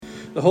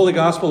The Holy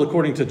Gospel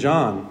according to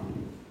John.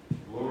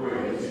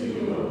 Glory to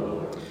you, O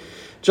Lord.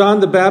 John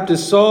the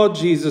Baptist saw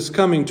Jesus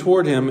coming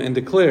toward him and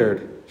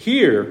declared,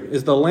 "Here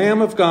is the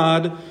Lamb of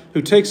God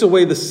who takes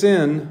away the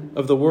sin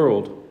of the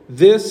world.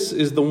 This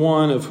is the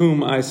one of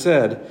whom I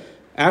said,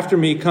 'After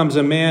me comes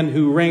a man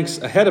who ranks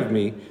ahead of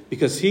me,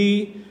 because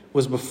he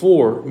was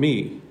before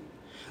me.'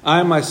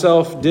 I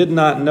myself did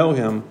not know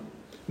him,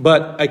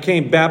 but I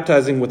came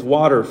baptizing with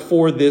water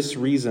for this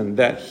reason,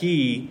 that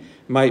he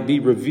might be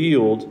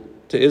revealed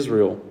to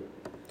Israel."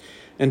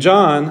 And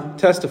John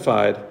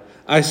testified,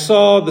 "I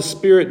saw the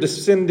Spirit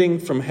descending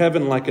from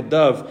heaven like a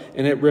dove,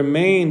 and it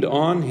remained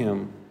on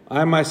him.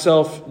 I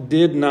myself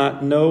did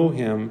not know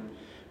him,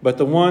 but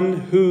the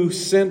one who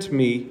sent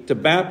me to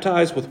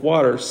baptize with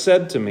water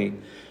said to me,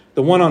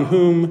 'The one on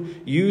whom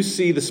you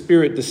see the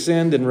Spirit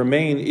descend and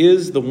remain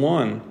is the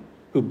one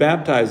who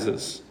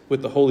baptizes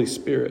with the Holy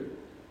Spirit.'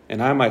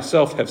 And I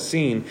myself have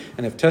seen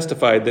and have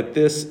testified that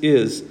this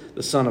is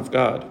the Son of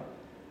God."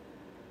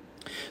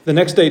 The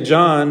next day,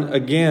 John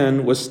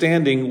again was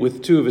standing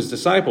with two of his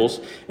disciples,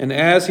 and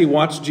as he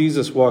watched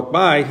Jesus walk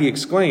by, he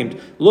exclaimed,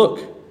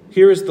 "Look,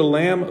 here is the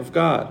Lamb of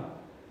God."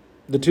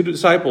 The two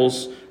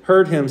disciples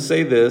heard him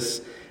say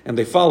this, and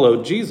they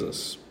followed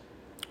Jesus.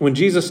 When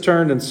Jesus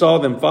turned and saw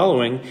them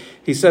following,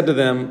 he said to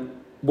them,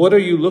 "What are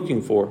you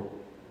looking for?"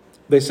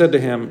 They said to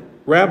him,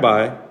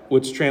 "Rabbi,"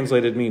 which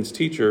translated means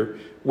teacher,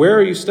 "where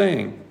are you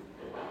staying?"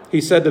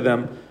 He said to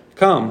them,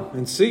 "Come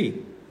and see."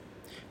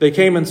 They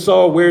came and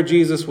saw where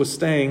Jesus was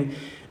staying,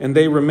 and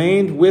they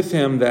remained with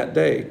him that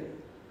day.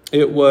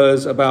 It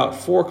was about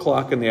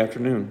 4:00 in the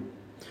afternoon.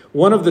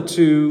 One of the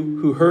two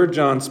who heard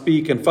John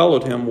speak and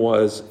followed him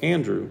was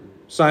Andrew,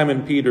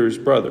 Simon Peter's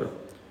brother.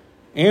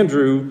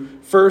 Andrew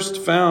first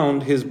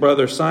found his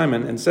brother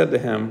Simon and said to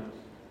him,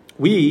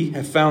 "We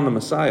have found the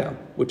Messiah,"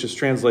 which is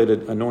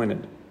translated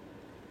anointed.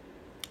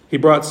 He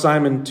brought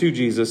Simon to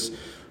Jesus,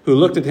 who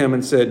looked at him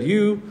and said,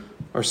 "You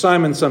are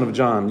Simon, son of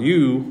John.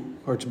 You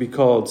are to be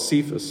called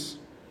Cephas,"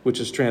 which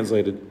is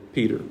translated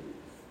Peter.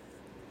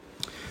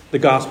 The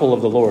Gospel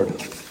of the Lord.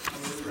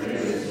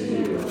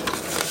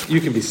 You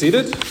can be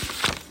seated.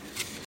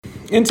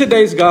 In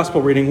today's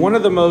Gospel reading, one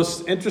of the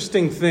most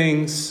interesting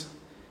things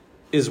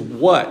is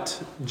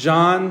what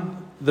John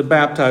the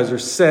Baptizer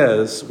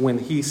says when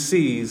he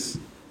sees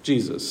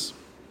Jesus.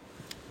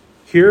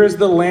 "Here is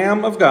the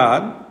Lamb of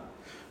God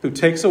who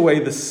takes away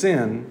the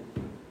sin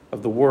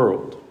of the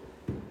world."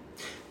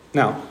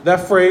 Now,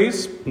 that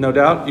phrase, no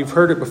doubt you've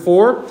heard it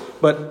before,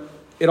 but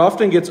it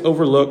often gets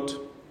overlooked.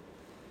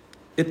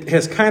 It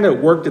has kind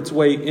of worked its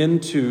way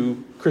into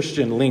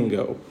Christian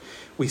lingo.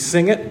 We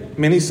sing it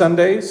many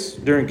Sundays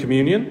during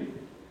communion.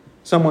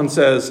 Someone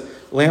says,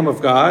 "Lamb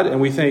of God,"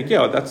 and we think,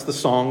 yeah, that's the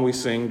song we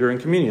sing during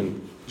communion.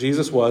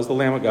 Jesus was the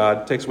Lamb of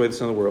God, takes away the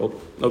sin of the world.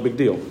 No big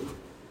deal.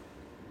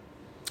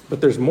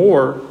 But there's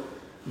more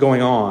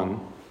going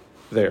on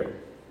there.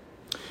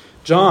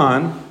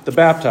 John, the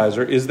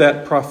baptizer, is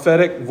that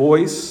prophetic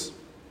voice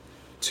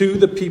to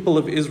the people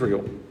of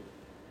Israel.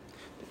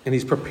 And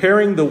he's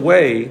preparing the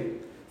way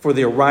for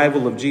the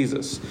arrival of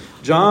Jesus.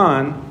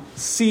 John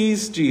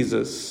sees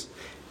Jesus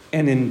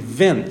and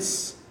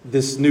invents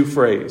this new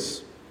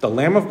phrase, the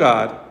Lamb of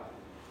God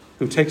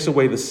who takes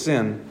away the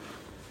sin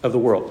of the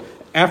world.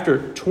 After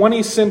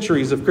 20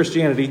 centuries of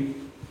Christianity,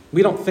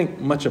 we don't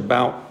think much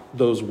about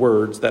those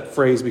words, that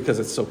phrase, because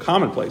it's so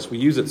commonplace. We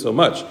use it so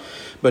much.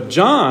 But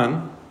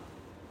John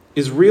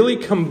is really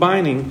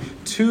combining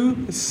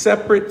two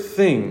separate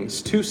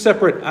things, two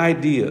separate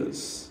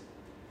ideas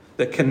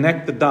that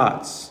connect the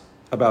dots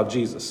about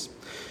Jesus.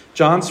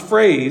 John's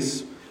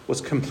phrase was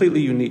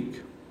completely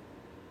unique.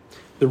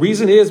 The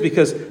reason is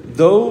because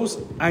those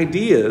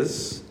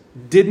ideas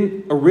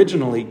didn't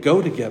originally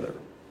go together.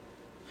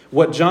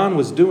 What John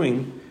was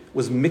doing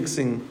was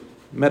mixing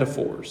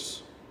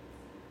metaphors.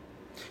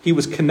 He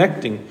was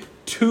connecting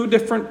two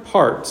different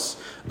parts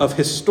of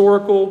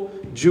historical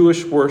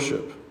Jewish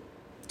worship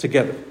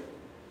together.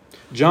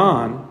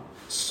 John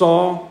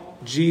saw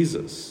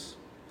Jesus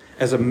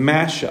as a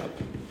mashup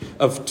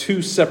of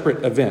two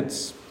separate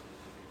events,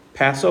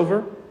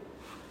 Passover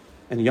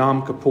and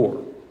Yom Kippur.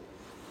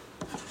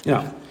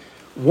 Now,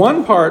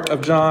 one part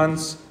of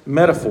John's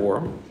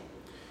metaphor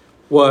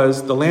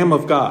was the Lamb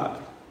of God,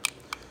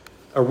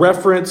 a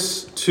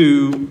reference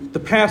to the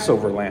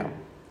Passover lamb.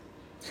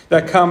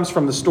 That comes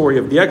from the story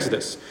of the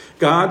Exodus.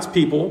 God's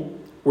people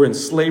were in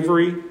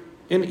slavery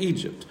in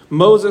Egypt.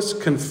 Moses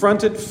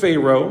confronted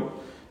Pharaoh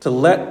to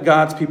let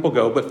God's people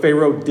go, but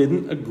Pharaoh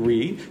didn't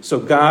agree, so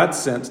God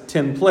sent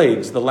 10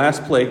 plagues. The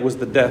last plague was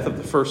the death of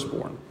the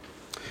firstborn.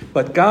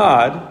 But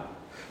God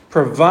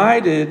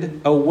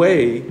provided a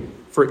way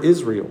for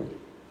Israel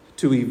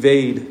to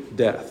evade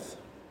death.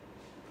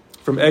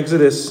 From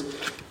Exodus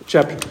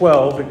chapter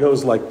 12, it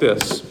goes like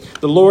this.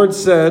 The Lord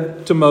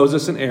said to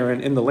Moses and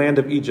Aaron in the land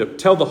of Egypt,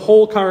 "Tell the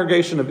whole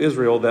congregation of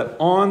Israel that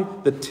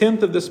on the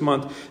 10th of this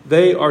month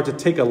they are to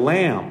take a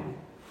lamb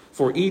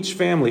for each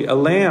family, a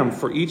lamb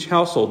for each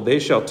household. They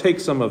shall take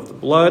some of the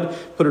blood,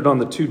 put it on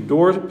the 2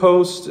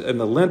 doorposts and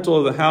the lintel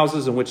of the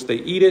houses in which they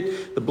eat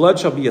it. The blood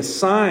shall be a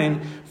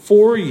sign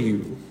for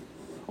you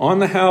on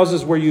the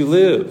houses where you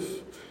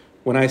live.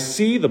 When I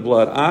see the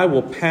blood, I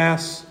will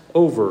pass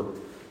over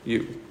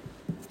you,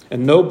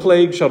 and no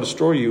plague shall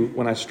destroy you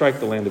when I strike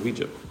the land of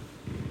Egypt."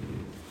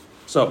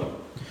 So,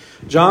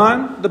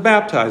 John the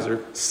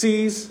Baptizer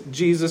sees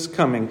Jesus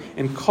coming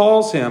and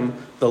calls him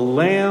the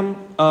Lamb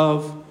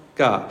of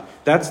God.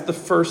 That's the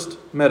first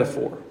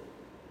metaphor.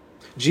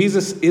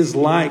 Jesus is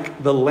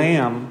like the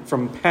lamb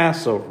from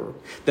Passover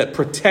that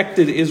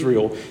protected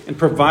Israel and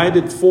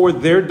provided for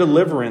their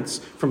deliverance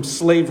from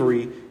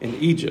slavery in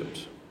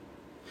Egypt.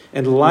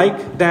 And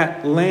like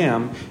that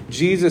lamb,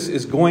 Jesus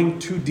is going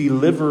to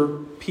deliver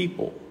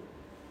people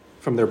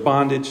from their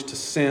bondage to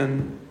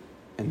sin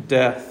and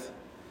death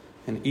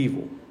and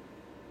evil.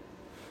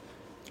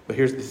 But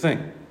here's the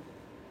thing.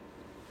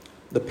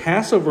 The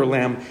Passover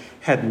lamb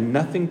had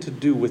nothing to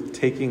do with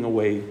taking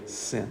away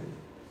sin.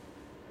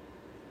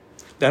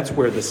 That's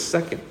where the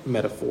second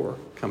metaphor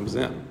comes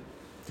in.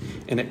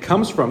 And it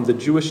comes from the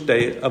Jewish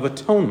Day of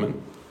Atonement,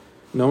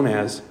 known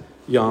as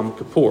Yom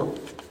Kippur.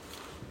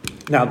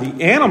 Now, the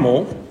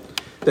animal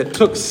that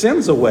took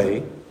sins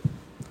away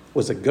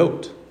was a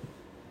goat,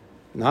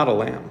 not a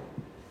lamb.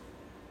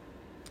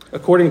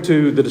 According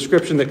to the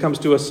description that comes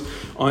to us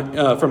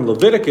from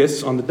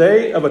Leviticus, on the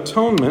Day of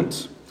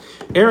Atonement,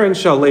 Aaron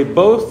shall lay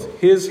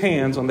both his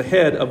hands on the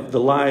head of the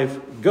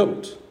live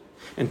goat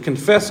and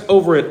confess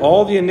over it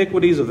all the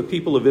iniquities of the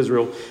people of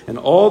Israel and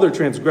all their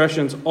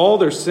transgressions, all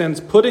their sins,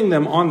 putting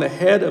them on the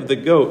head of the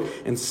goat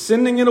and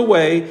sending it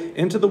away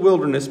into the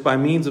wilderness by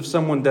means of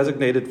someone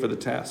designated for the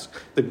task.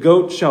 The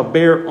goat shall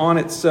bear on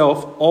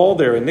itself all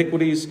their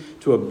iniquities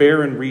to a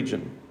barren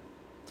region,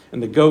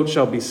 and the goat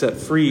shall be set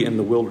free in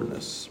the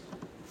wilderness.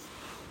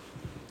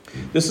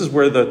 This is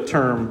where the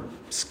term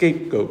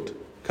scapegoat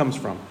comes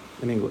from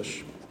in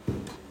English.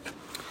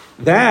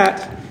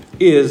 That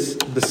is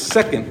the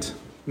second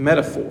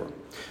metaphor.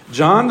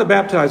 John the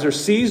Baptizer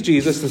sees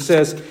Jesus and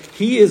says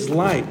he is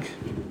like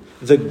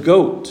the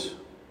goat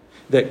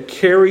that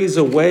carries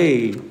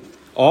away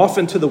off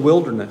into the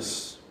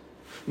wilderness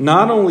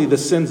not only the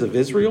sins of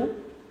Israel,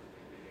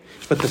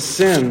 but the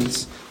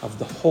sins of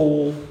the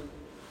whole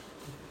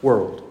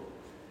world.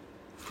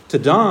 To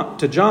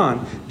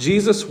John,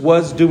 Jesus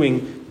was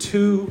doing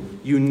two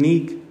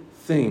unique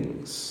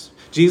things.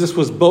 Jesus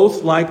was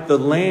both like the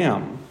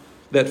lamb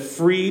that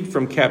freed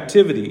from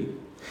captivity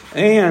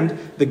and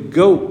the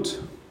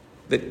goat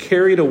that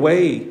carried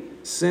away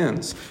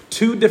sins.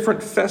 Two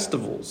different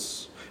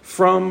festivals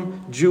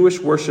from Jewish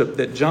worship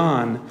that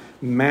John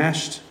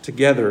mashed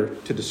together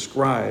to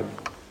describe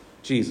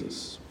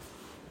Jesus.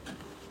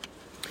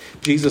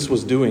 Jesus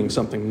was doing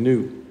something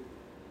new.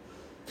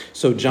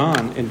 So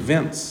John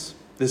invents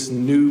this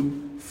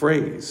new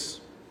phrase,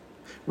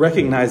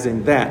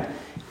 recognizing that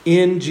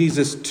in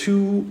Jesus,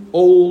 two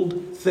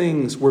old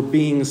things were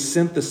being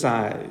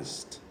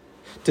synthesized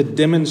to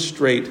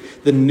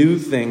demonstrate the new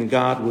thing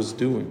God was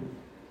doing.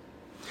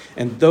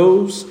 And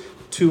those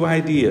two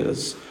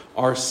ideas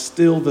are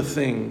still the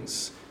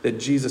things that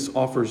Jesus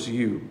offers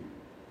you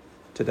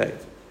today.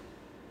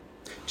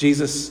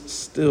 Jesus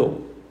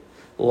still,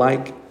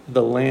 like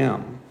the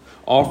Lamb,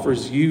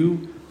 offers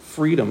you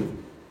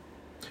freedom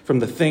from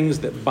the things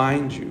that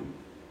bind you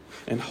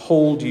and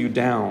hold you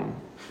down,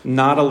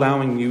 not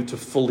allowing you to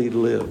fully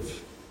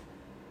live.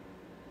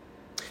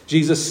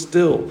 Jesus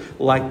still,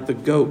 like the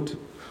goat,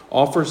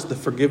 offers the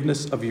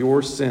forgiveness of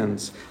your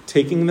sins,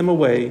 taking them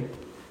away,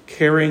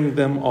 carrying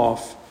them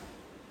off,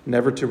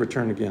 never to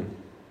return again.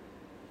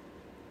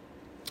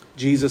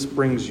 Jesus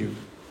brings you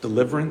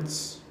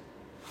deliverance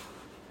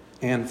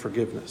and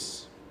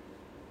forgiveness.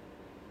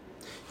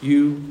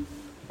 You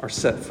are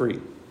set free,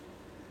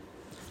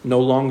 no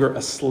longer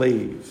a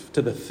slave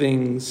to the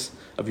things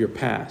of your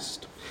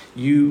past.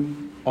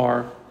 You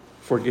are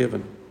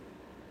forgiven.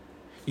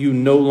 You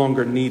no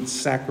longer need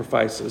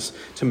sacrifices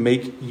to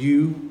make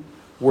you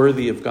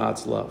worthy of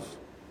God's love.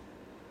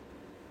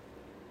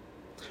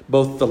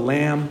 Both the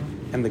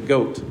lamb and the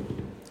goat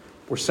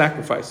were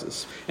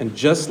sacrifices. And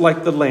just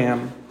like the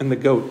lamb and the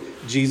goat,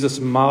 Jesus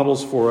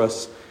models for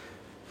us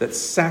that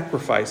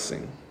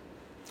sacrificing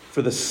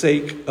for the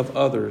sake of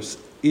others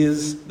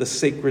is the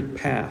sacred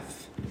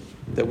path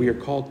that we are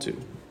called to.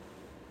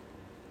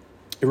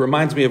 It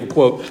reminds me of a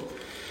quote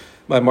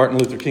by Martin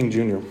Luther King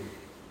Jr.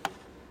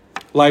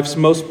 Life's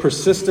most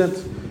persistent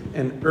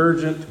and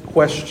urgent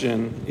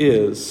question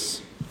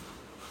is,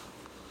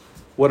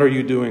 what are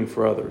you doing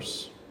for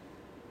others?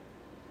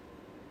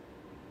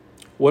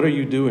 What are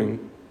you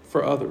doing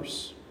for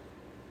others?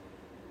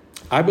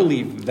 I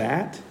believe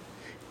that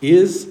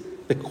is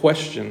the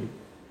question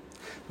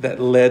that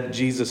led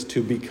Jesus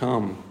to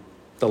become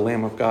the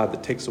Lamb of God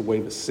that takes away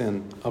the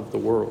sin of the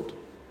world.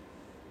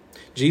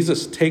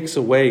 Jesus takes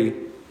away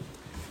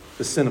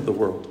the sin of the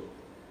world.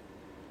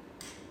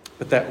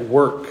 But that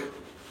work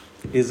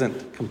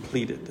isn't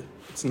completed.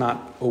 It's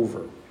not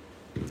over.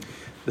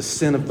 The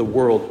sin of the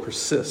world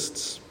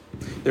persists.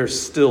 There's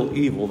still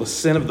evil. The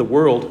sin of the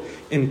world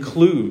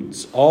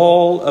includes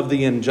all of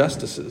the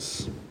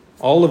injustices,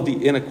 all of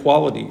the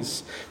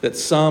inequalities that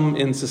some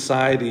in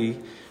society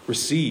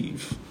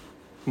receive,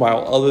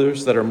 while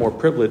others that are more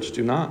privileged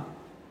do not.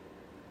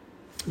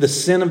 The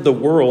sin of the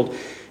world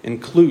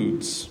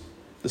includes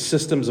the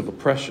systems of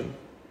oppression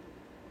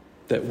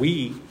that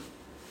we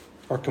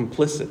are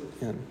complicit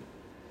in,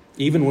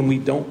 even when we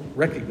don't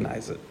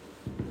recognize it.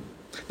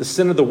 The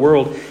sin of the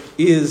world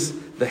is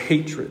the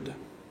hatred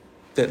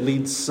that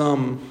leads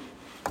some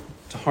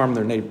to harm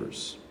their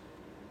neighbors.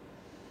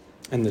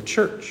 And the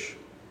church,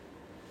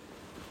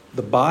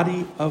 the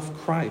body of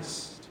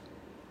Christ,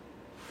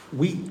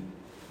 we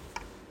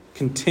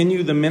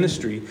continue the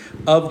ministry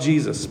of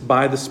Jesus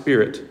by the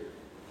Spirit.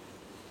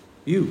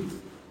 You,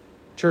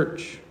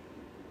 church,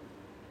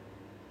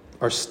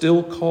 are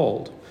still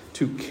called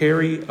to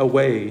carry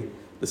away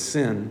the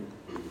sin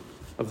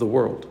of the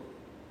world.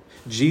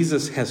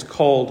 Jesus has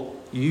called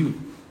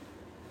you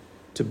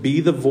to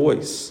be the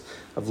voice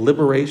of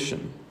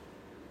liberation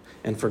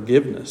and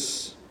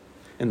forgiveness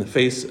in the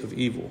face of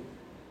evil.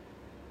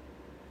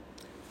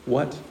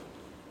 What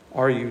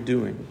are you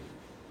doing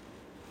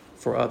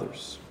for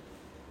others?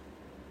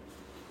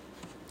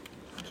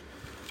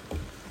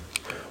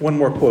 One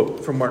more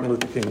quote from Martin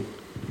Luther King.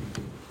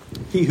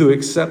 He who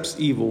accepts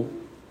evil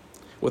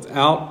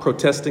without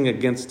protesting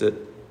against it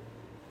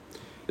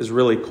is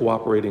really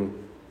cooperating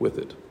with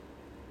it.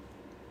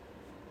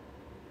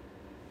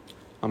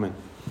 Amen.